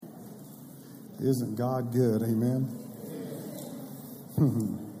Isn't God good? Amen.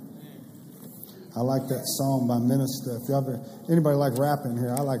 I like that song by Minister. If you ever, anybody like rapping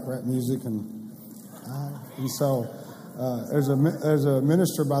here, I like rap music, and so there's a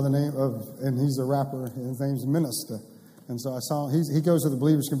minister by the name of, and he's a rapper. His name's Minister, and so I saw he goes to the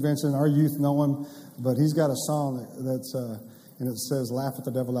Believers Convention. Our youth know him, but he's got a song that's and it says "Laugh at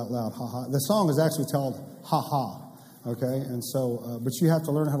the devil out loud." Ha ha. The song is actually called "Ha Ha." Okay, and so but you have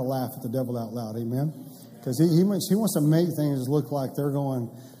to learn how to laugh at the devil out loud. Amen. Because he wants to make things look like they're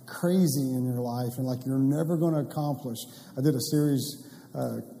going crazy in your life and like you're never going to accomplish. I did a series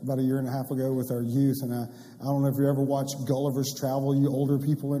about a year and a half ago with our youth, and I don't know if you ever watched Gulliver's Travel, you older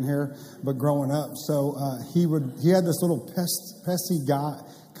people in here, but growing up, so he had this little pesky guy,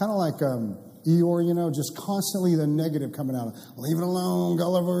 kind of like Eeyore, just constantly the negative coming out of, leave it alone,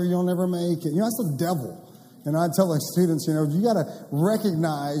 Gulliver, you'll never make it. That's the devil. And I tell like students, you got to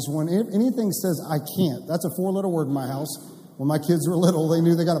recognize when anything says I can't. That's a 4-letter word in my house. When my kids were little, they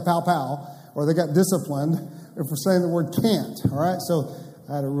knew they got a pow-pow or they got disciplined if we're saying the word can't. All right? So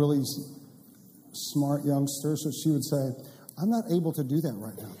I had a really smart youngster, so she would say, I'm not able to do that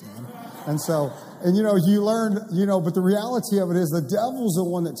right now, Dad. And so, you learn, but the reality of it is the devil's the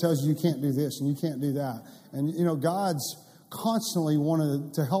one that tells you can't do this and you can't do that. And, God's constantly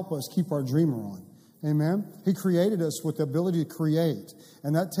wanted to help us keep our dreamer on. Amen. He created us with the ability to create,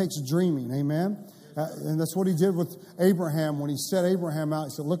 and that takes dreaming. Amen. And that's what he did with Abraham when he set Abraham out. He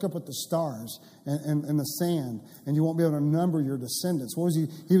said, look up at the stars and the sand, and you won't be able to number your descendants. What was he?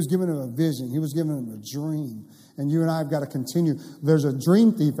 He was giving him a vision. He was giving him a dream. And you and I have got to continue. There's a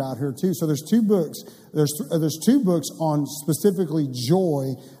dream thief out here too. So there's 2 books. There's 2 books on specifically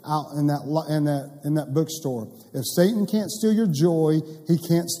joy out in that bookstore. If Satan can't steal your joy, he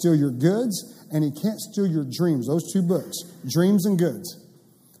can't steal your goods. And he can't steal your dreams. Those 2 books, Dreams and Goods.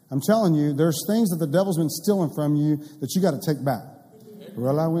 I'm telling you, there's things that the devil's been stealing from you that you got to take back.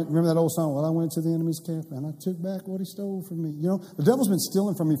 Well, remember that old song, well, I went to the enemy's camp and I took back what he stole from me. The devil's been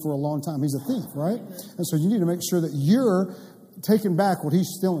stealing from me for a long time. He's a thief, right? And so you need to make sure that you're taking back what he's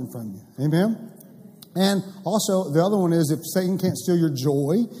stealing from you. Amen? And also, the other one is if Satan can't steal your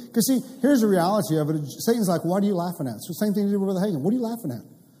joy. Because see, here's the reality of it. Satan's like, what are you laughing at? It's the same thing you did with Brother Hagin. What are you laughing at?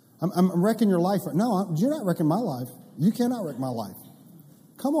 I'm wrecking your life. No, you're not wrecking my life. You cannot wreck my life.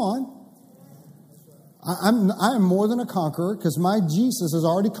 Come on. I am more than a conqueror because my Jesus has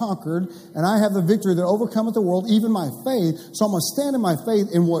already conquered and I have the victory that overcometh the world, even my faith. So I'm going to stand in my faith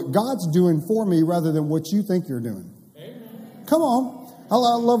in what God's doing for me rather than what you think you're doing. Amen. Come on. I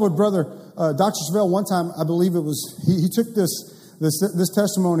love what Brother Dr. Chevelle, one time, I believe it was, he took this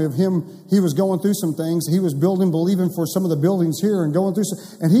testimony of him. He was going through some things. He was believing for some of the buildings here and going through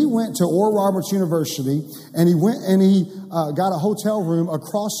some, and he went to Oral Roberts University and he got a hotel room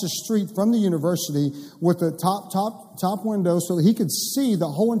across the street from the university with the top window so that he could see the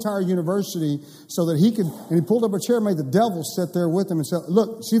whole entire university so that and he pulled up a chair and made the devil sit there with him and said,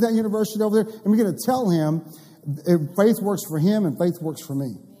 look, see that university over there? And we're going to tell him faith works for him and faith works for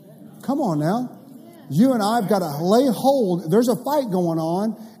me. Come on now. You and I have got to lay hold. There's a fight going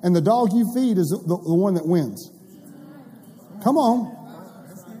on, and the dog you feed is the one that wins. Come on.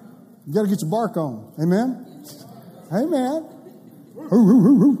 You got to get your bark on. Amen? Amen.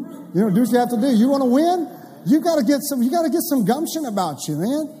 Do what you have to do. You want to win? You got to get some gumption about you,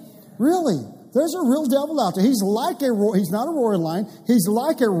 man. Really. There's a real devil out there. He's not a roaring lion. He's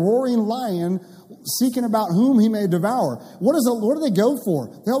like a roaring lion seeking about whom he may devour. What do they go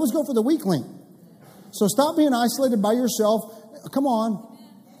for? They always go for the weak link. So stop being isolated by yourself. Come on.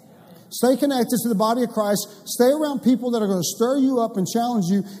 Stay connected to the body of Christ. Stay around people that are going to stir you up and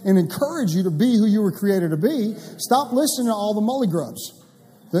challenge you and encourage you to be who you were created to be. Stop listening to all the mully grubs,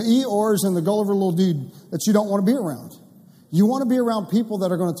 the Eeyores and the Gulliver little dude that you don't want to be around. You want to be around people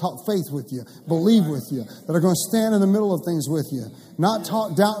that are going to talk faith with you, believe with you, that are going to stand in the middle of things with you, not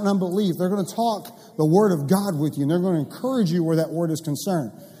talk doubt and unbelief. They're going to talk the Word of God with you, and they're going to encourage you where that Word is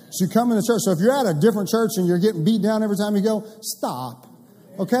concerned. So you come in the church. So if you're at a different church and you're getting beat down every time you go, stop.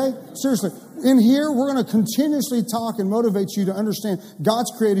 Okay? Seriously. In here, we're going to continuously talk and motivate you to understand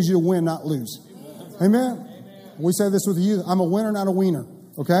God's created you to win, not lose. Amen? We say this with you. I'm a winner, not a wiener.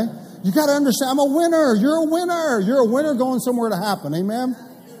 Okay? You got to understand, I'm a winner. You're a winner. You're a winner going somewhere to happen. Amen?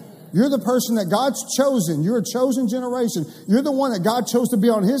 You're the person that God's chosen. You're a chosen generation. You're the one that God chose to be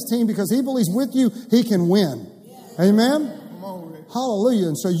on His team because He believes with you, He can win. Amen? Hallelujah.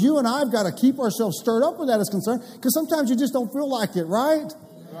 And so you and I have got to keep ourselves stirred up where that is concerned because sometimes you just don't feel like it, right?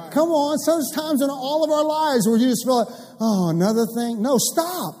 Come on. Sometimes in all of our lives where you just feel like, oh, another thing. No,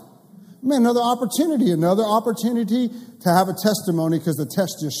 stop. Man, another opportunity to have a testimony because the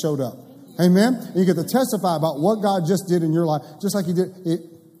test just showed up. Amen? And you get to testify about what God just did in your life, just like He did it.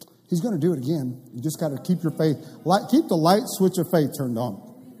 He's going to do it again. You just got to keep your faith, keep the light switch of faith turned on.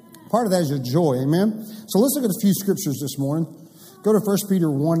 Part of that is your joy. Amen? So let's look at a few scriptures this morning. Go to 1 Peter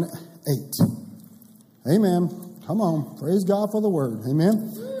 1:8. Amen. Come on. Praise God for the word.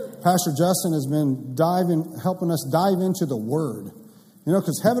 Amen. Pastor Justin has been helping us dive into the word. You know,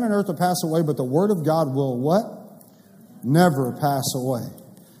 because heaven and earth will pass away, but the word of God will what? Never pass away.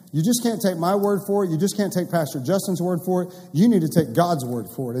 You just can't take my word for it. You just can't take Pastor Justin's word for it. You need to take God's word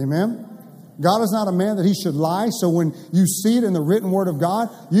for it. Amen? God is not a man that He should lie. So when you see it in the written word of God,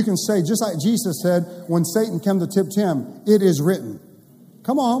 you can say, just like Jesus said, when Satan came to tempt Him, it is written.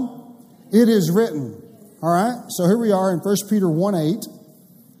 Come on. It is written. All right? So here we are in 1 Peter 1:8.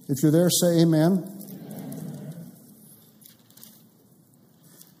 If you're there, say amen.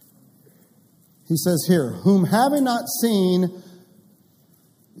 He says here, whom having not seen,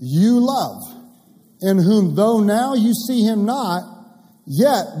 you love, in whom though now you see Him not,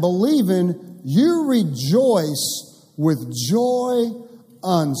 yet believing you rejoice with joy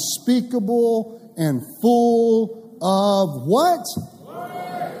unspeakable and full of what?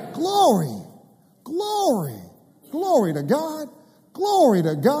 Glory. Glory. Glory to God. Glory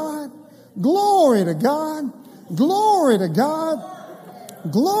to God. Glory to God. Glory to God.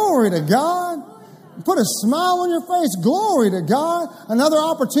 Glory to God. Put a smile on your face. Glory to God. Another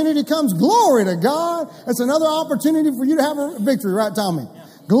opportunity comes. Glory to God. It's another opportunity for you to have a victory, right, Tommy?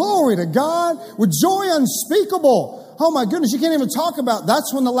 Glory to God. With joy unspeakable. Oh my goodness, you can't even talk about.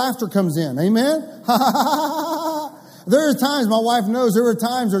 That's when the laughter comes in. Amen? There are times, my wife knows,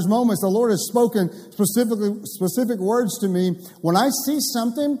 there's moments the Lord has spoken specific words to me when I see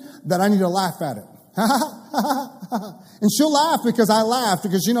something that I need to laugh at it. And she'll laugh because I laugh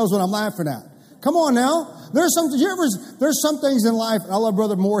because she knows what I'm laughing at. Come on now. There's some things in life, I love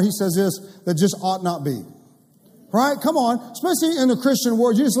Brother Moore, he says this, that just ought not be. Right? Come on. Especially in the Christian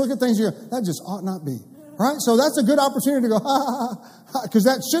world, you just look at things and you go, that just ought not be. Right? So that's a good opportunity to go, because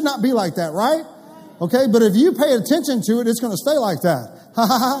that should not be like that, right? Okay, but if you pay attention to it, it's going to stay like that. Ha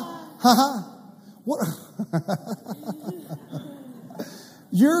ha ha ha ha. What?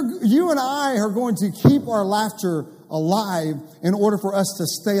 You and I are going to keep our laughter alive in order for us to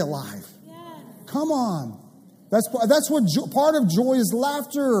stay alive. Come on. That's what part of joy is,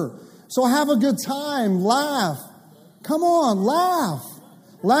 laughter. So have a good time. Laugh. Come on, laugh.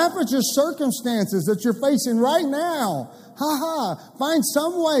 Laugh at your circumstances that you're facing right now. Ha ha. Find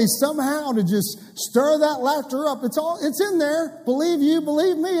some way, somehow to just stir that laughter up. It's in there. Believe me,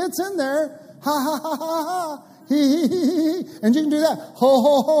 it's in there. Ha ha ha ha ha. Hee hee hee hee. And you can do that. Ho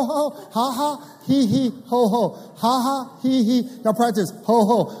ho ho ho. Ha ha. Hee hee ho ho. Ha ha. Hee hee. Now practice. Ho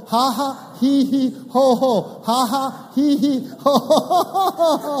ho. Ha ha. Hee hee ho ho. Ha ha. Hee hee ho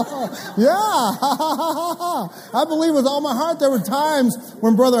ho. Yeah. Ha ha ha ha ha. I believe with all my heart there were times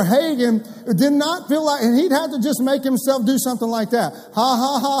when Brother Hagin did not feel like, and he'd have to just make himself do something like that. Ha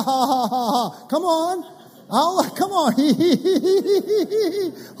ha ha ha ha ha ha. Come on. Come on.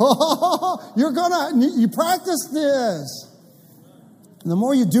 You practice this. And the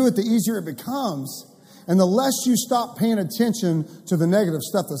more you do it, the easier it becomes. And the less you stop paying attention to the negative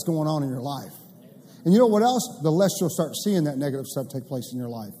stuff that's going on in your life. And you know what else? The less you'll start seeing that negative stuff take place in your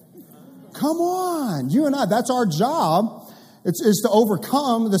life. Come on. You and I, that's our job. It's to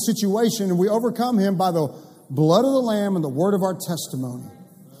overcome the situation. And we overcome him by the blood of the Lamb and the word of our testimony.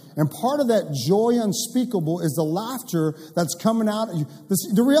 And part of that joy unspeakable is the laughter that's coming out.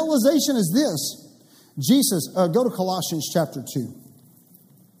 The realization is this. Jesus, go to Colossians chapter 2.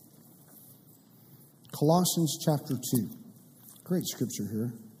 Colossians chapter 2. Great scripture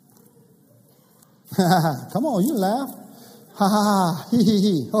here. Come on, you laugh. Ha ha ha. Hee hee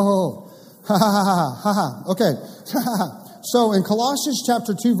hee. Ho ho. Ha ha ha ha ha. Okay. So in Colossians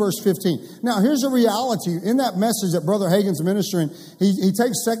chapter 2, verse 15. Now, here's the reality. In that message that Brother Hagin's ministering, he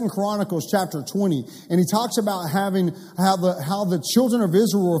takes 2 Chronicles chapter 20, and he talks about how the children of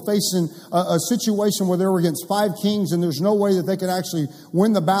Israel were facing a situation where they were against 5 kings, and there's no way that they could actually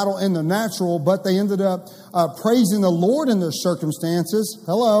win the battle in the natural, but they ended up praising the Lord in their circumstances.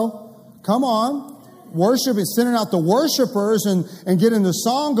 Hello. Come on. Worship is sending out the worshipers and getting the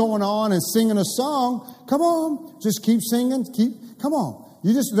song going on and singing a song. Come on. Just keep singing. Come on.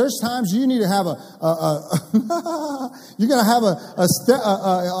 There's times you need to have you got to have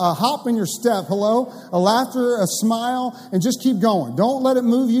a hop in your step. Hello. A laughter, a smile, and just keep going. Don't let it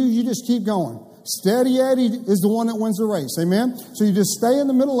move you. You just keep going. Steady Eddie is the one that wins the race. Amen? So you just stay in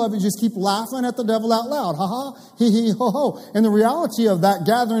the middle of it. Just keep laughing at the devil out loud. Ha ha, hee hee, ho ho. And the reality of that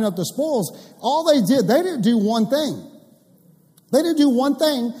gathering up the spoils, all they didn't do one thing. They didn't do one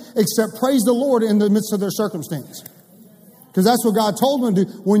thing except praise the Lord in the midst of their circumstance. Because that's what God told them to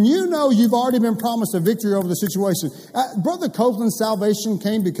do. When you know you've already been promised a victory over the situation. Brother Copeland's salvation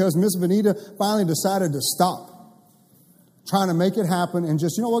came because Miss Benita finally decided to stop trying to make it happen and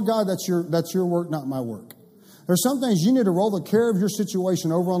just, you know what, God, that's your work, not my work. There's some things you need to roll the care of your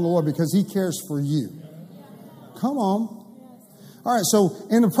situation over on the Lord because He cares for you. Come on. All right, so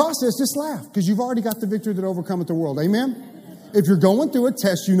in the process, just laugh because you've already got the victory that overcometh the world. Amen? If you're going through a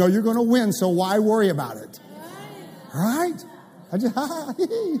test, you know you're going to win, so why worry about it? Right? I just,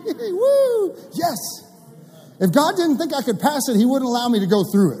 woo, yes. If God didn't think I could pass it, He wouldn't allow me to go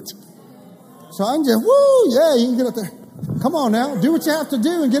through it. So I'm just, woo, yeah, you can get up there. Come on now, do what you have to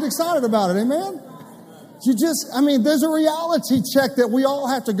do and get excited about it, amen? There's a reality check that we all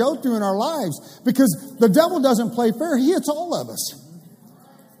have to go through in our lives because the devil doesn't play fair. He hits all of us.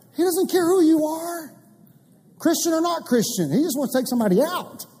 He doesn't care who you are, Christian or not Christian. He just wants to take somebody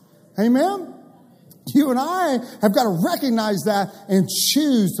out. Amen? You and I have got to recognize that and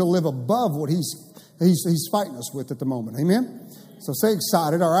choose to live above what he's fighting us with at the moment. Amen? So stay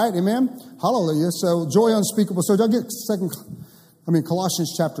excited, all right? Amen? Hallelujah. So joy unspeakable. So don't get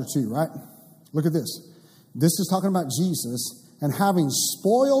Colossians chapter 2, right? Look at this. This is talking about Jesus and having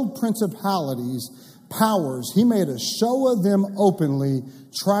spoiled principalities, powers. He made a show of them openly,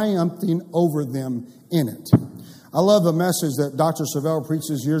 triumphing over them in it. I love the message that Dr. Savelle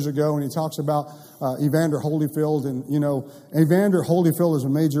preaches years ago, and he talks about Evander Holyfield. And, Evander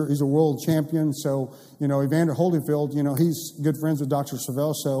Holyfield he's a world champion. So, Evander Holyfield, he's good friends with Dr.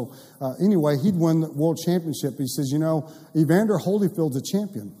 Savelle. So, anyway, he'd won the world championship. He says, Evander Holyfield's a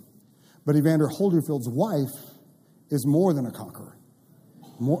champion. But Evander Holyfield's wife is more than a conqueror.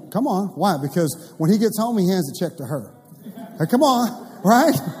 Come on. Why? Because when he gets home, he hands the check to her. Hey, come on.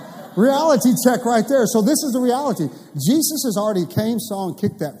 Right? Reality check right there. So this is the reality. Jesus has already came, saw, and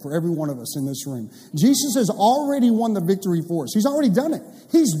kicked that for every one of us in this room. Jesus has already won the victory for us. He's already done it.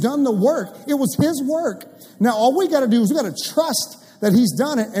 He's done the work. It was His work. Now, all we got to do is we got to trust that He's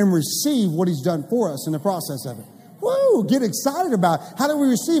done it and receive what He's done for us in the process of it. Woo! Get excited about it. How do we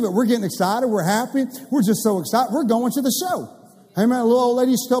receive it? We're getting excited. We're happy. We're just so excited. We're going to the show. Hey, man, a little old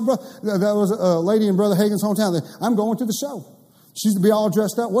lady used to tell that was a lady in Brother Hagin's hometown. I'm going to the show. She used to be all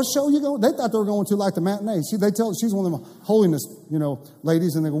dressed up. What show are you going? They thought they were going to like the matinee. She's one of them holiness,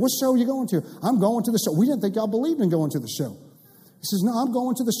 ladies, and they go, "What show are you going to?" "I'm going to the show." "We didn't think y'all believed in going to the show." He says, "No, I'm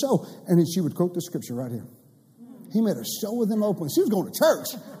going to the show." And then she would quote the scripture right here. He made a show with them open. She was going to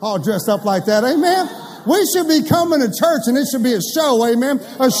church, all dressed up like that. Amen. We should be coming to church, and it should be a show. Amen.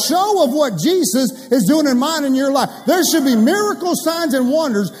 A show of what Jesus is doing in mine and your life. There should be miracle signs and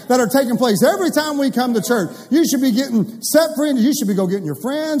wonders that are taking place every time we come to church. You should be getting set free, and you should be getting your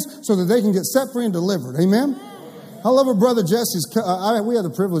friends so that they can get set free and delivered. Amen. I love what Brother Jesse's. We've had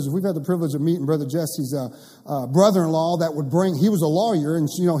the privilege of meeting Brother Jesse's brother-in-law that would bring. He was a lawyer, and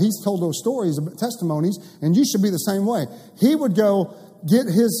he's told those stories, testimonies, and you should be the same way. He would go get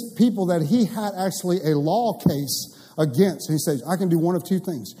his people that he had actually a law case against. And he says, "I can do one of two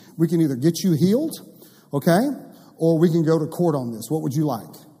things. We can either get you healed, okay, or we can go to court on this. What would you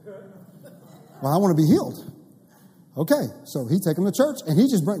like?" "Well, I want to be healed." Okay, so he take him to church, and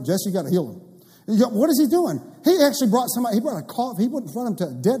Jesse got to heal him. What is he doing? He actually brought somebody. He brought a cough. He wouldn't front him to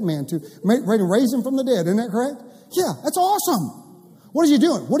a dead man to raise him from the dead. Isn't that correct? Yeah, that's awesome. What are you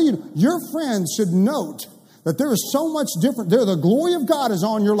doing? Your friends should note that there is so much different. The glory of God is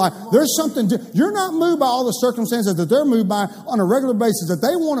on your life. There's something. You're not moved by all the circumstances that they're moved by on a regular basis. That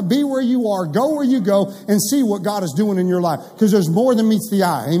they want to be where you are, go where you go, and see what God is doing in your life. Because there's more than meets the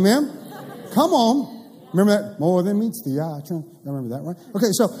eye. Amen. Come on. Remember that? More than meets the eye. I remember that, right?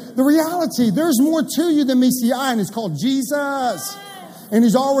 Okay, so the reality, there's more to you than meets the eye, and it's called Jesus. And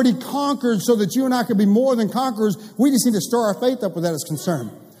He's already conquered so that you and I can be more than conquerors. We just need to stir our faith up where that is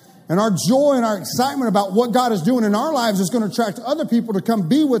concerned. And our joy and our excitement about what God is doing in our lives is going to attract other people to come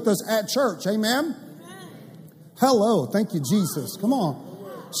be with us at church. Amen? Hello. Thank you, Jesus. Come on.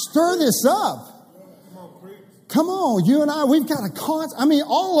 Stir this up. Come on. You and I, we've got to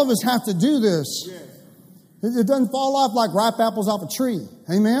all of us have to do this. It doesn't fall off like ripe apples off a tree.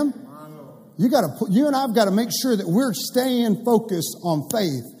 Amen? You and I have got to make sure that we're staying focused on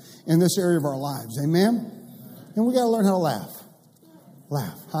faith in this area of our lives. Amen? And we got to learn how to laugh.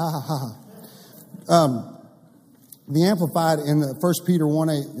 Laugh. Ha, ha, ha, ha. The Amplified in the 1 Peter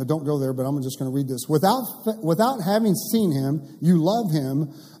 1:8, don't go there, but I'm just going to read this. Without having seen Him, you love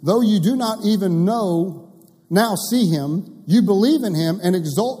Him, though you do not even now see Him, you believe in Him and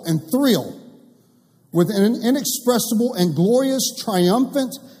exult and thrill with an inexpressible and glorious,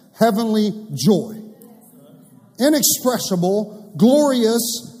 triumphant, heavenly joy. Inexpressible, glorious,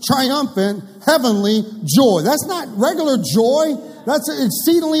 triumphant, heavenly joy. That's not regular joy. That's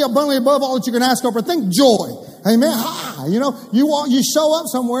exceedingly abundantly above all that you can ask or think joy. Amen. Ha! You know, you show up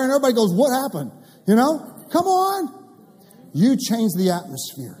somewhere and everybody goes, what happened? You know, come on. You change the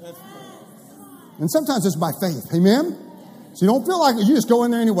atmosphere. And sometimes it's by faith. Amen. So you don't feel like it. You just go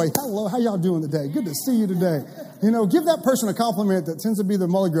in there anyway. Hello, how y'all doing today? Good to see you today. You know, give that person a compliment that tends to be the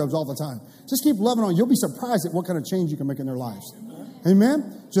mully grubs all the time. Just keep loving on. You'll be surprised at what kind of change you can make in their lives.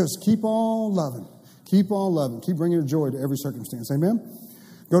 Amen. Just keep on loving. Keep on loving. Keep bringing joy to every circumstance. Amen.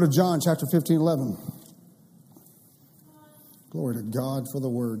 Go to John chapter 15:11. Glory to God for the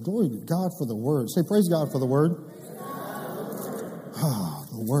word. Glory to God for the word. Say praise God for the word. Ah,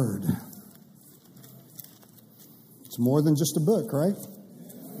 the word. It's more than just a book, right?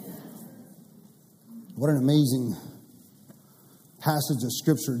 What an amazing passage of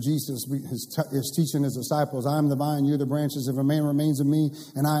Scripture. Jesus is teaching his disciples, I am the vine, you are the branches. If a man remains in me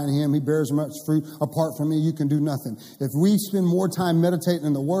and I in him, he bears much fruit. Apart from me, you can do nothing. If we spend more time meditating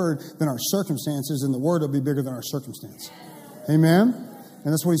in the Word than our circumstances, then the Word will be bigger than our circumstance. Amen?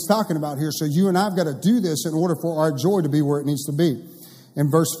 And that's what he's talking about here. So you and I have got to do this in order for our joy to be where it needs to be.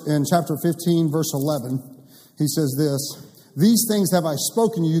 In chapter 15, verse 11, he says this, these things have I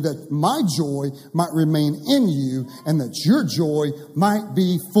spoken to you that my joy might remain in you and that your joy might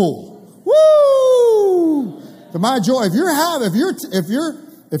be full. Woo! To my joy. If you're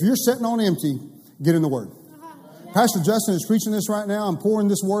sitting on empty, get in the Word. Pastor Justin is preaching this right now. I'm pouring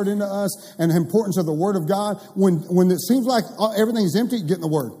this word into us and the importance of the Word of God. When it seems like everything's empty, get in the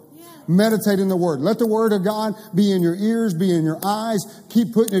Word. Meditate in the Word. Let the Word of God be in your ears, be in your eyes.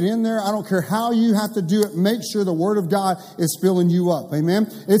 Keep putting it in there. I don't care how you have to do it. Make sure the Word of God is filling you up. Amen.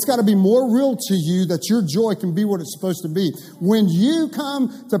 It's got to be more real to you that your joy can be what it's supposed to be. When you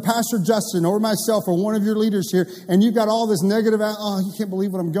come to Pastor Justin or myself or one of your leaders here and you've got all this negative, oh, you can't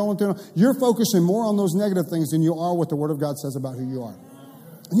believe what I'm going through. You're focusing more on those negative things than you are what the Word of God says about who you are.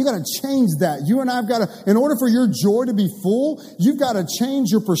 And you got to change that. You and I have got to, in order for your joy to be full, you've got to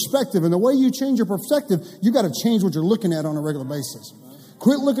change your perspective. And the way you change your perspective, you've got to change what you're looking at on a regular basis.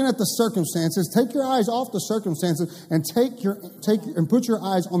 Quit looking at the circumstances. Take your eyes off the circumstances and put your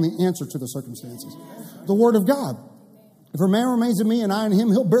eyes on the answer to the circumstances. The Word of God. If a man remains in me and I in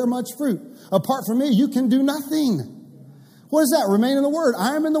him, he'll bear much fruit. Apart from me, you can do nothing. What is that? Remain in the Word.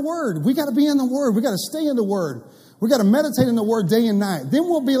 I am in the Word. We got to be in the Word. We got to stay in the Word. We got to meditate in the Word day and night. Then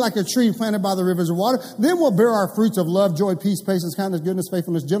we'll be like a tree planted by the rivers of water. Then we'll bear our fruits of love, joy, peace, patience, kindness, goodness,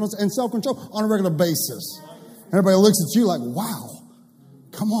 faithfulness, gentleness, and self-control on a regular basis. Everybody looks at you like, wow,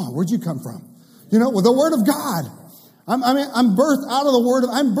 come on, where'd you come from? You know, with the Word of God. I'm birthed out of the Word.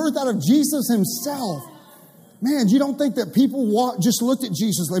 I'm birthed out of Jesus Himself. Man, you don't think that people just looked at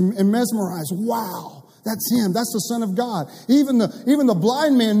Jesus and mesmerized. Wow, that's Him. That's the Son of God. Even the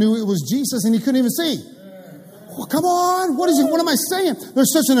blind man knew it was Jesus and he couldn't even see. Well, come on. What am I saying?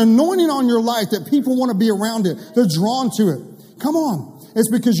 There's such an anointing on your life that people want to be around it. They're drawn to it. Come on.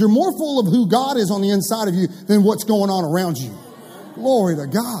 It's because you're more full of who God is on the inside of you than what's going on around you. Glory to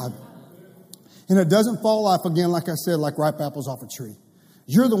God. And it doesn't fall off again, like I said, like ripe apples off a tree.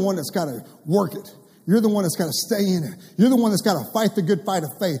 You're the one that's got to work it. You're the one that's got to stay in it. You're the one that's got to fight the good fight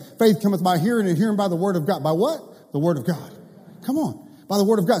of faith. Faith cometh by hearing and hearing by the Word of God. By what? The Word of God. Come on. By the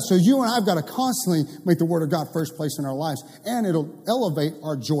Word of God. So you and I have got to constantly make the Word of God first place in our lives. And it'll elevate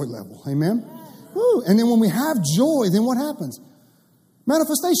our joy level. Amen? Woo. And then when we have joy, then what happens?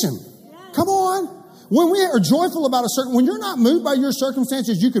 Manifestation. Come on. When we are joyful about when you're not moved by your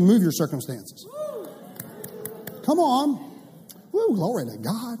circumstances, you can move your circumstances. Come on. Woo, glory to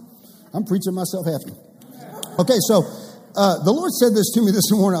God. I'm preaching myself happy. Okay, so the Lord said this to me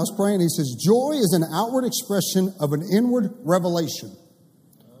this morning. I was praying. He says, joy is an outward expression of an inward revelation.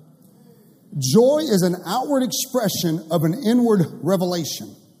 Joy is an outward expression of an inward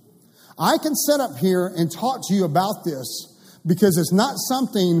revelation. I can sit up here and talk to you about this because it's not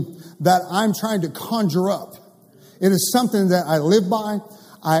something that I'm trying to conjure up. It is something that I live by.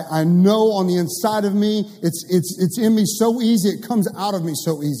 I know on the inside of me. It's in me so easy. It comes out of me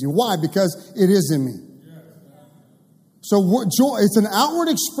so easy. Why? Because it is in me. So joy, it's an outward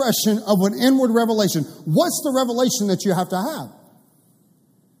expression of an inward revelation. What's the revelation that you have to have?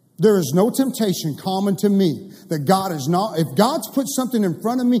 There is no temptation common to me that God is not. If God's put something in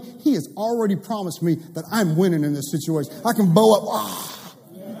front of me, He has already promised me that I'm winning in this situation. I can bow up.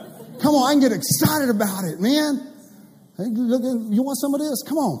 Come on, I can get excited about it, man. You want some of this?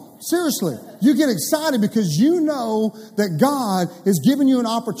 Come on. Seriously. You get excited because you know that God is giving you an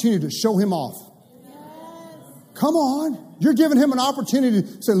opportunity to show Him off. Come on. You're giving him an opportunity to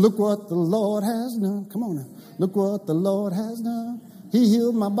say, look what the Lord has done. Come on now. Look what the Lord has done. He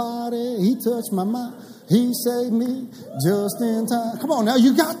healed my body. He touched my mind. He saved me just in time. Come on now,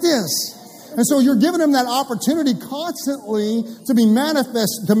 you got this. And so you're giving him that opportunity constantly to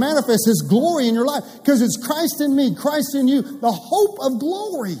manifest his glory in your life. Because it's Christ in me, Christ in you, the hope of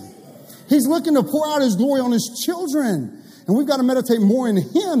glory. He's looking to pour out his glory on his children. And we've got to meditate more in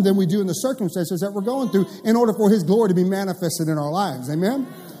him than we do in the circumstances that we're going through in order for his glory to be manifested in our lives. Amen?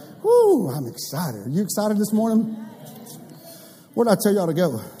 Woo, I'm excited. Are you excited this morning? Where did I tell y'all to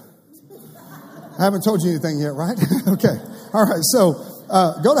go? I haven't told you anything yet, right? Okay. All right. So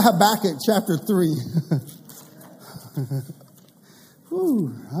go to Habakkuk chapter 3.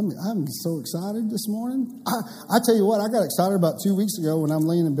 Whew, I'm so excited this morning. I tell you what, I got excited about 2 weeks ago when I'm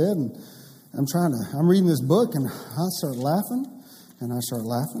laying in bed and I'm reading this book and I start laughing and I start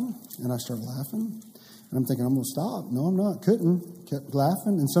laughing and I start laughing. And I'm thinking, I'm going to stop. No, I'm not. Couldn't. Kept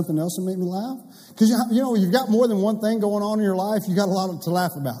laughing and something else would make me laugh. Because, you know, you've got more than one thing going on in your life. You got a lot to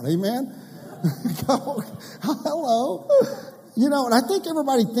laugh about. Amen? Hello. You know, and I think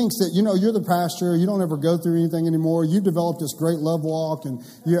everybody thinks that, you know, you're the pastor. You don't ever go through anything anymore. You've developed this great love walk and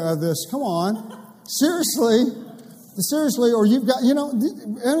you have this. Come on. Seriously, or you've got, you know,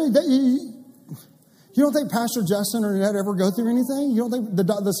 you don't think Pastor Justin or Annette ever go through anything? You don't think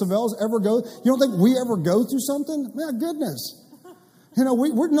the Savells ever go? You don't think we ever go through something? My goodness. You know,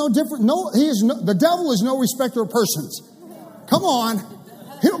 we're no different. The devil is no respecter of persons. Come on.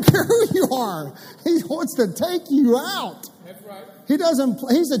 He don't care who you are. He wants to take you out. That's right.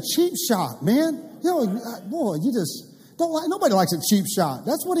 He's a cheap shot, man. You know, boy, you just don't like, nobody likes a cheap shot.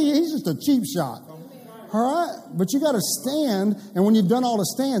 That's what he's just a cheap shot. All right? But you got to stand, and when you've done all to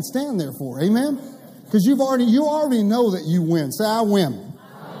stand there for. Amen? Because you already know that you win. Say, I win.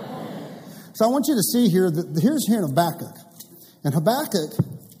 So I want you to see here that here's here in Habakkuk. And Habakkuk,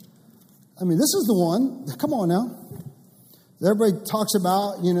 I mean, this is the one. Come on now. Everybody talks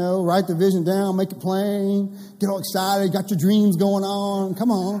about, you know, write the vision down, make it plain, get all excited, got your dreams going on. Come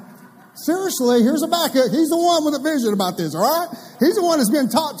on. Seriously, here's Habakkuk. He's the one with a vision about this, all right? He's the one that's being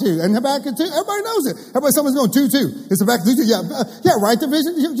taught to. And Habakkuk 2, everybody knows it. Someone's going 2-2. It's Habakkuk 2. Yeah, write the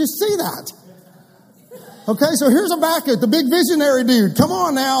vision. You just see that. Okay, so here's Habakkuk, the big visionary dude. Come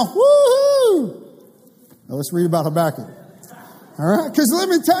on now. Woo-hoo! Now let's read about Habakkuk. All right, because let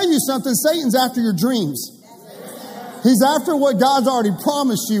me tell you something. Satan's after your dreams. He's after what God's already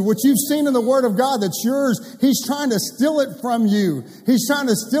promised you, what you've seen in the Word of God that's yours. He's trying to steal it from you. He's trying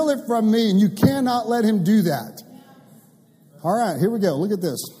to steal it from me, and you cannot let him do that. All right, here we go. Look at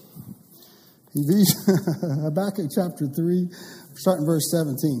this. Habakkuk chapter 3, starting verse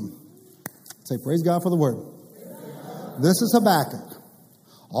 17. Say, praise God for the Word. This is Habakkuk.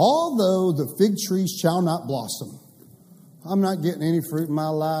 Although the fig tree shall not blossom. I'm not getting any fruit in my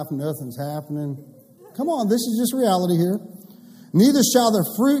life. Nothing's happening. Come on, this is just reality here. Neither shall the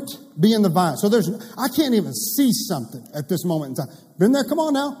fruit be in the vine. So I can't even see something at this moment in time. Been there? Come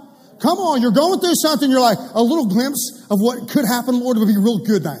on now. Come on, you're going through something. You're like, a little glimpse of what could happen, Lord, would be real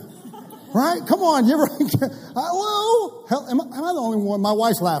good now. Right? Come on. You ever, hello? Am I the only one? My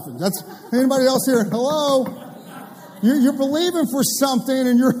wife's laughing. That's anybody else here? Hello? You're believing for something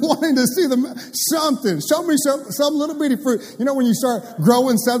and you're wanting to see something. Show me some little bitty fruit. You know, when you start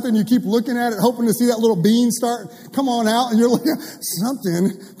growing something, you keep looking at it, hoping to see that little bean start come on out, and you're like,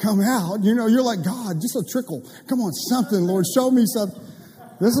 something come out. You know, you're like, God, just a trickle. Come on, something, Lord, show me something.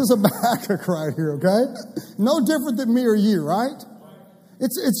 This is Habakkuk right here, okay? No different than me or you, right?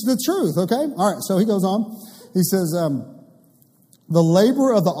 It's the truth, okay? All right, so he goes on. He says, the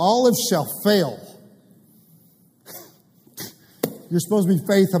labor of the olive shall fail. You're supposed to be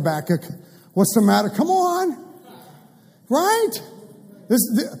faith, Habakkuk. What's the matter? Come on. Right?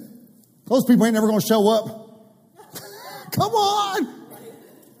 Those people ain't never going to show up. Come on.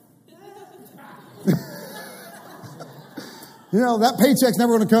 You know, that paycheck's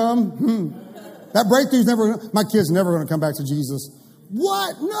never going to come. That breakthrough's never going to, my kid's never going to come back to Jesus.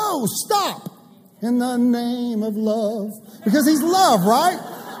 What? No, stop. In the name of love. Because he's love, right?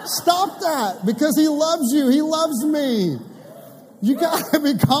 Stop that. Because he loves you. He loves me. You got to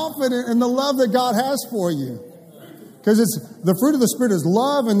be confident in the love that God has for you. Because it's the fruit of the Spirit is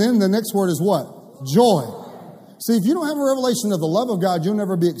love, and then the next word is what? Joy. See, if you don't have a revelation of the love of God, you'll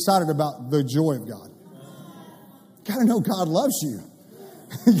never be excited about the joy of God. You got to know God loves you.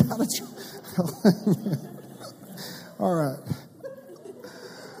 You got to. All right.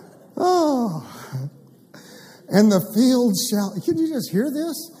 Oh. And the field shall. Can you just hear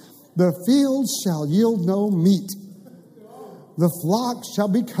this? The field shall yield no meat. The flock shall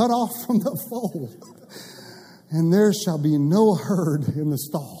be cut off from the fold. and there shall be no herd in the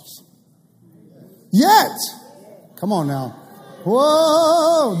stalls. Yet, come on now.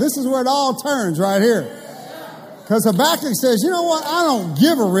 Whoa, this is where it all turns right here. Because Habakkuk says, you know what? I don't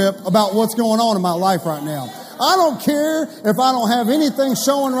give a rip about what's going on in my life right now. I don't care if I don't have anything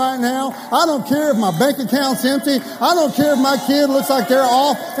showing right now. I don't care if my bank account's empty. I don't care if my kid looks like they're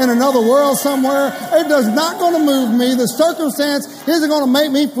off in another world somewhere. It does not going to move me. The circumstance isn't going to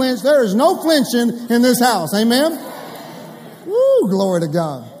make me flinch. There is no flinching in this house. Amen? Woo, glory to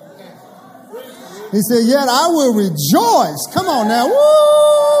God. He said, yet I will rejoice. Come on now.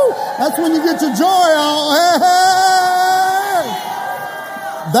 Woo! That's when you get your joy on. Hey, hey.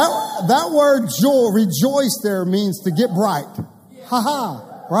 That word joy, rejoice there means to get bright.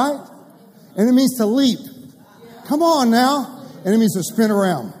 Ha-ha, right? And it means to leap. Come on now. And it means to spin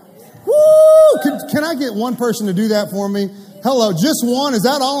around. Woo! Can I get one person to do that for me? Hello, just one? Is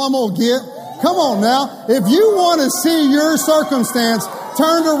that all I'm going to get? Come on now. If you want to see your circumstance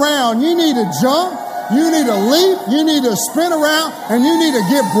turned around, you need to jump, you need to leap, you need to spin around, and you need to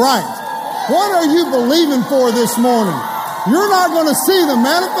get bright. What are you believing for this morning? You're not going to see the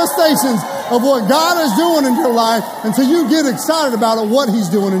manifestations of what God is doing in your life until you get excited about it, what He's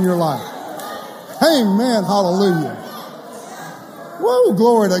doing in your life. Amen. Hallelujah. Woo,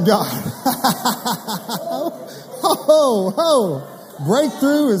 glory to God. Ho, ho.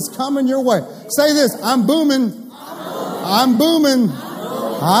 Breakthrough is coming your way. Say this, I'm booming. I'm booming.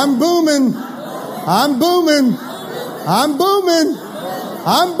 I'm booming. I'm booming. I'm booming.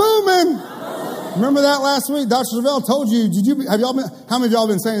 I'm booming. Remember that last week? Dr. Savelle told you, how many of y'all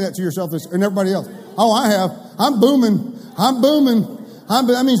been saying that to yourself and everybody else? Oh, I have. I'm booming. I'm booming.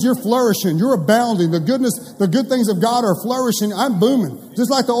 That means you're flourishing. You're abounding. The good things of God are flourishing. I'm booming.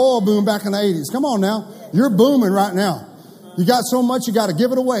 Just like the oil boom back in the 80s. Come on now. You're booming right now. You got so much, you got to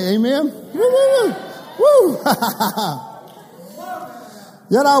give it away. Amen? Woo, woo, woo.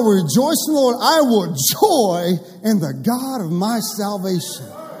 Yet I will rejoice in the Lord. I will joy in the God of my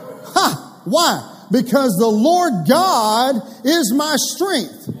salvation. Ha! Why? Because the Lord God is my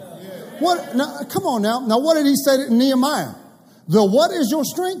strength. What? Now, come on now. Now, what did he say to Nehemiah? What is your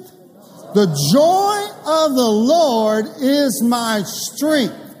strength? The joy of the Lord is my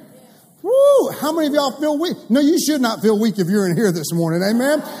strength. Woo! How many of y'all feel weak? No, you should not feel weak if you're in here this morning.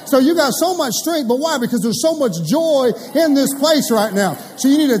 Amen? So you got so much strength, but why? Because there's so much joy in this place right now. So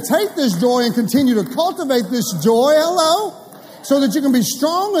you need to take this joy and continue to cultivate this joy. Hello? So that you can be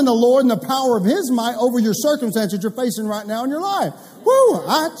strong in the Lord and the power of His might over your circumstances you're facing right now in your life. Woo!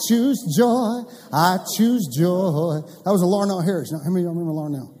 I choose joy. I choose joy. That was a Larnell Harris. Now, how many of y'all remember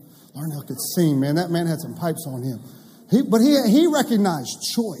Larnell? Larnell could sing, man. That man had some pipes on him. But he recognized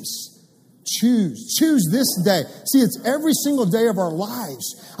choice. Choose this day. See, it's every single day of our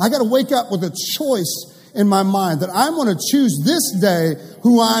lives. I got to wake up with a choice in my mind that I'm going to choose this day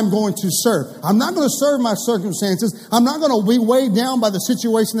who I'm going to serve. I'm not going to serve my circumstances. I'm not going to be weighed down by the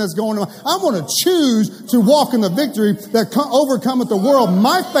situation that's going on. I'm going to choose to walk in the victory that overcometh the world.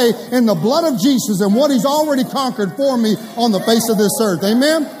 My faith in the blood of Jesus and what He's already conquered for me on the face of this earth.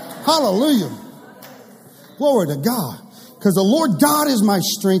 Amen? Hallelujah. Glory to God. Because the Lord God is my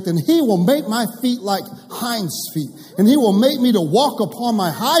strength, and He will make my feet like hinds' feet. And He will make me to walk upon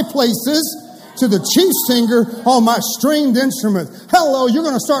my high places to the chief singer on my stringed instrument. Hello, you're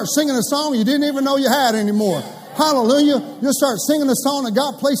going to start singing a song you didn't even know you had anymore. Hallelujah. You'll start singing a song that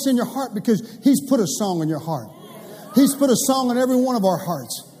God placed in your heart because He's put a song in your heart. He's put a song in every one of our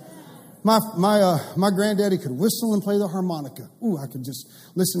hearts. My granddaddy could whistle and play the harmonica. Ooh, I could just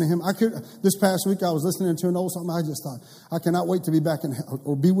listen to him. This past week I was listening to an old song. I just thought, I cannot wait to be back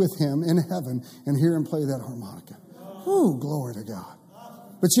or be with him in heaven and hear him play that harmonica. Ooh, glory to God.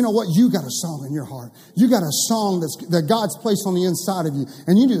 But you know what? You got a song in your heart. You got a song that God's placed on the inside of you.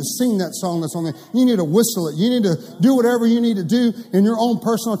 And you need to sing that song that's on there. You need to whistle it. You need to do whatever you need to do in your own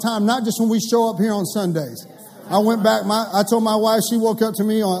personal time, not just when we show up here on Sundays. I went back, I told my wife, she woke up to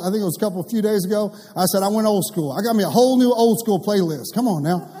me on, I think it was a few days ago. I said, I went old school. I got me a whole new old school playlist. Come on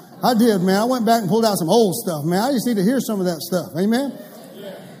now. I did, man. I went back and pulled out some old stuff, man. I just need to hear some of that stuff. Amen?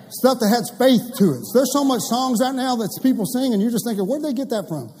 Stuff that has faith to it. There's so much songs right now that people sing, and you're just thinking, where'd they get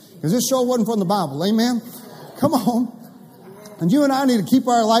that from? Because this show wasn't from the Bible. Amen? Come on. And you and I need to keep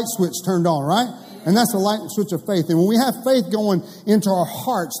our light switch turned on, right? And that's the light switch of faith. And when we have faith going into our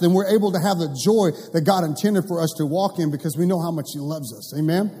hearts, then we're able to have the joy that God intended for us to walk in because we know how much He loves us.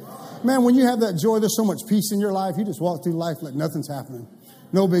 Amen? Man, when you have that joy, there's so much peace in your life. You just walk through life like nothing's happening.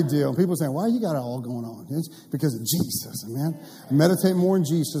 No big deal. People saying, why you got it all going on? It's because of Jesus. Amen? I meditate more in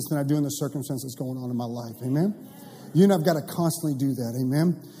Jesus than I do in the circumstances going on in my life. Amen? You and I've got to constantly do that.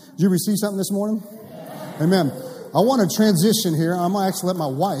 Amen? Did you receive something this morning? Amen. I want to transition here. I'm going to actually let my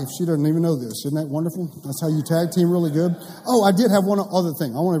wife, she doesn't even know this. Isn't that wonderful? That's how you tag team really good. Oh, I did have one other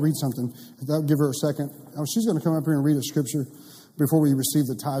thing. I want to read something. I'll give her a second. Oh, she's going to come up here and read a scripture before we receive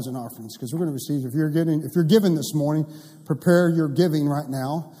the tithes and offerings. Because we're going to receive, if you're giving this morning, prepare your giving right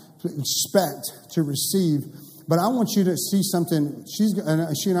now. Expect to receive. But I want you to see something. She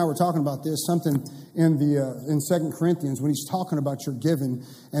and I were talking about this, something in 2 Corinthians when he's talking about your giving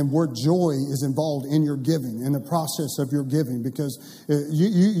and where joy is involved in your giving, in the process of your giving. Because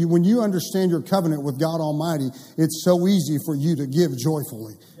when you understand your covenant with God Almighty, it's so easy for you to give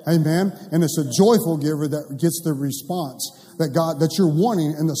joyfully. Amen. And it's a joyful giver that gets the response that you're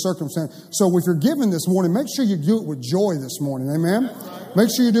wanting in the circumstance. So if you're giving this morning, make sure you do it with joy this morning. Amen. Make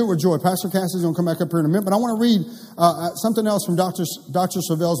sure you do it with joy. Pastor Cassie's going to come back up here in a minute, but I want to read something else from Dr.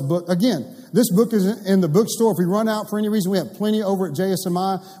 Savelle's book. Again, this book is in the bookstore. If we run out for any reason, we have plenty over at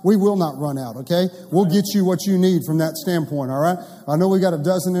JSMI. We will not run out, okay? We'll get you what you need from that standpoint, all right? I know we got a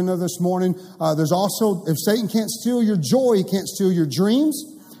dozen in there this morning. There's also, if Satan can't steal your joy, he can't steal your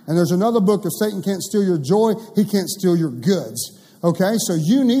dreams. And there's another book, if Satan can't steal your joy, he can't steal your goods. Okay, so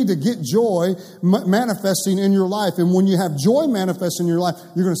you need to get joy manifesting in your life. And when you have joy manifesting in your life,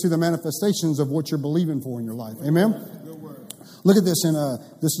 you're going to see the manifestations of what you're believing for in your life. Amen? Look at this.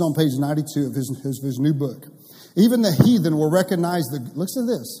 This is on page 92 of his new book. Even the heathen will recognize listen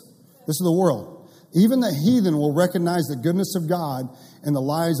to this. This is the world. Even the heathen will recognize the goodness of God in the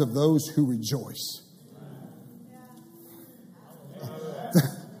lives of those who rejoice.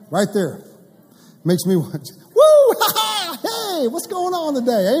 Right there. Makes me want to, woo! Hey, what's going on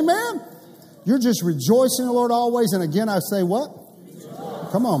today? Amen? You're just rejoicing in the Lord always. And again, I say what?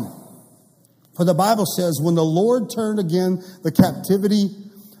 Rejoice. Come on. For the Bible says, when the Lord turned again the captivity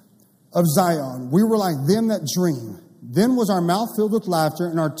of Zion, we were like them that dream. Then was our mouth filled with laughter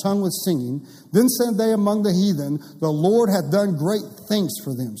and our tongue with singing. Then said they among the heathen, the Lord hath done great things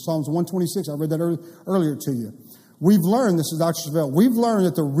for them. Psalms 126, I read that earlier to you. We've learned, this is Dr. Savelle, we've learned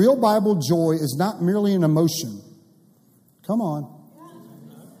that the real Bible joy is not merely an emotion. Come on.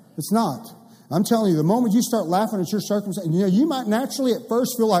 It's not. I'm telling you, the moment you start laughing at your circumstance, you might naturally at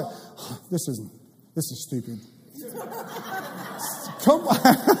first feel like, oh, this is stupid. Come on.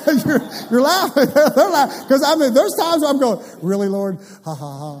 You're laughing. They're laughing. Because there's times where I'm going, really, Lord? Ha,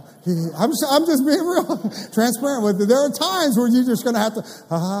 ha, ha. I'm just being real transparent with you. There are times where you're just going to have to,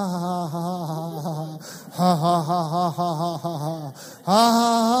 ha, ha, ha, ha, ha, ha, ha, ha, ha, ha, ha,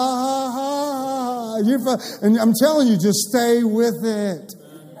 ha. And I'm telling you, just stay with it.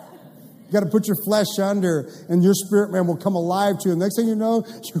 You got to put your flesh under, and your spirit man will come alive to you. And next thing you know,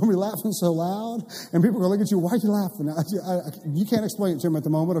 you're going to be laughing so loud, and people are going to look at you. Why are you laughing? You can't explain it to them at the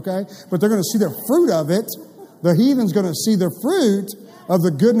moment, okay? But they're going to see the fruit of it. The heathen's going to see the fruit of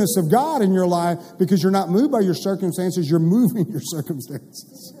the goodness of God in your life because you're not moved by your circumstances. You're moving your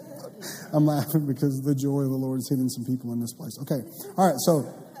circumstances. I'm laughing because the joy of the Lord is hitting some people in this place. Okay. All right.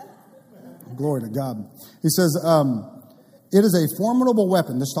 So, glory to God. He says, it is a formidable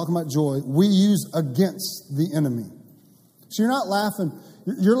weapon. This is talking about joy. We use against the enemy. So you're not laughing.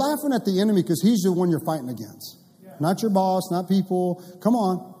 You're laughing at the enemy because he's the one you're fighting against. Not your boss, not people. Come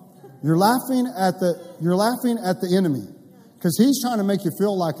on. You're laughing at the enemy because he's trying to make you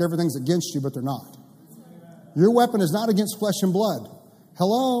feel like everything's against you, but they're not. Your weapon is not against flesh and blood.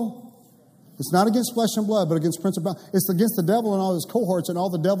 Hello? It's not against flesh and blood, but against principalities. It's against the devil and all his cohorts and all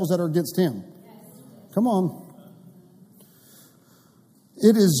the devils that are against him. Come on.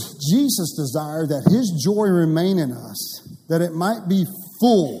 It is Jesus' desire that his joy remain in us, that it might be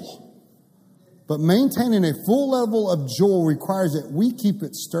full. But maintaining a full level of joy requires that we keep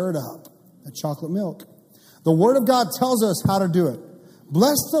it stirred up, like chocolate milk. The Word of God tells us how to do it.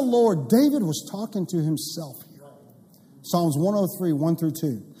 Bless the Lord. David was talking to himself here. Psalms 103, 1 through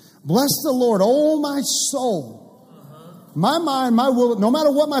 2. Bless the Lord, oh my soul. My mind, my will, no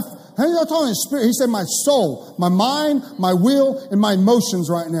matter what I'm talking his spirit. He said my soul, my mind, my will, and my emotions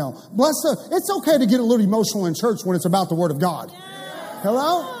right now. It's okay to get a little emotional in church when it's about the Word of God.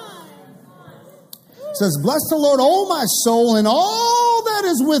 Hello? It says, bless the Lord, oh my soul, and all that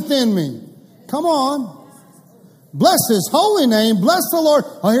is within me. Come on. Bless his holy name. Bless the Lord.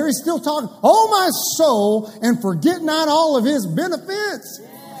 Oh, here he's still talking. Oh my soul, and forget not all of his benefits.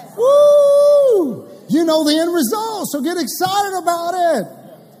 Woo! You know the end result, so get excited about it.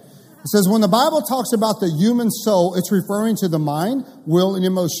 It says, when the Bible talks about the human soul, it's referring to the mind, will, and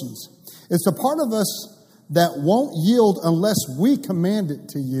emotions. It's the part of us that won't yield unless we command it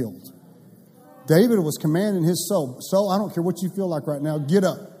to yield. David was commanding his soul. Soul, I don't care what you feel like right now, get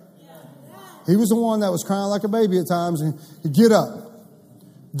up. He was the one that was crying like a baby at times. Get up.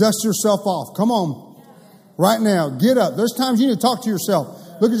 Dust yourself off. Come on. Right now, get up. There's times you need to talk to yourself.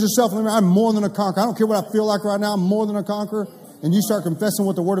 Look at yourself in the mirror. I'm more than a conqueror. I don't care what I feel like right now. I'm more than a conqueror. And you start confessing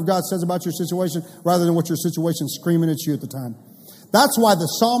what the Word of God says about your situation rather than what your situation's screaming at you at the time. That's why the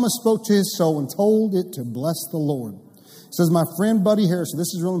psalmist spoke to his soul and told it to bless the Lord. It says, my friend Buddy Harrison,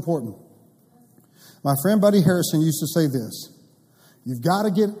 this is real important. My friend Buddy Harrison used to say this: you've got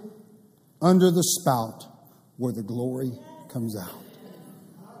to get under the spout where the glory comes out.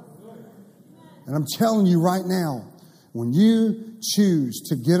 And I'm telling you right now, when you choose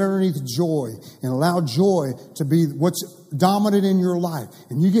to get underneath joy and allow joy to be what's dominant in your life,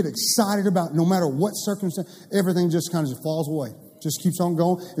 and you get excited about no matter what circumstance, everything just kind of just falls away. Just keeps on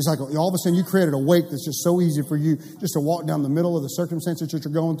going. It's like all of a sudden you created a wake that's just so easy for you just to walk down the middle of the circumstances that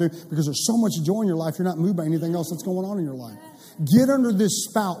you're going through because there's so much joy in your life. You're not moved by anything else that's going on in your life. Get under this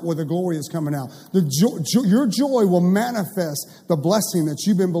spout where the glory is coming out. Your joy will manifest the blessing that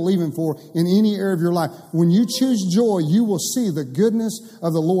you've been believing for in any area of your life. When you choose joy, you will see the goodness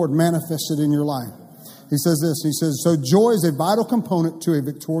of the Lord manifested in your life. He says this. He says, so joy is a vital component to a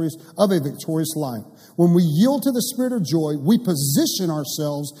victorious life. When we yield to the spirit of joy, we position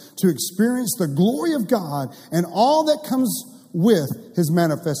ourselves to experience the glory of God and all that comes with His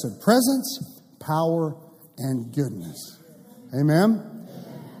manifested presence, power, and goodness. Amen?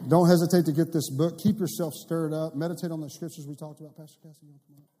 Don't hesitate to get this book. Keep yourself stirred up. Meditate on the scriptures we talked about. Pastor Cassie, you want to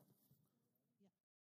come up?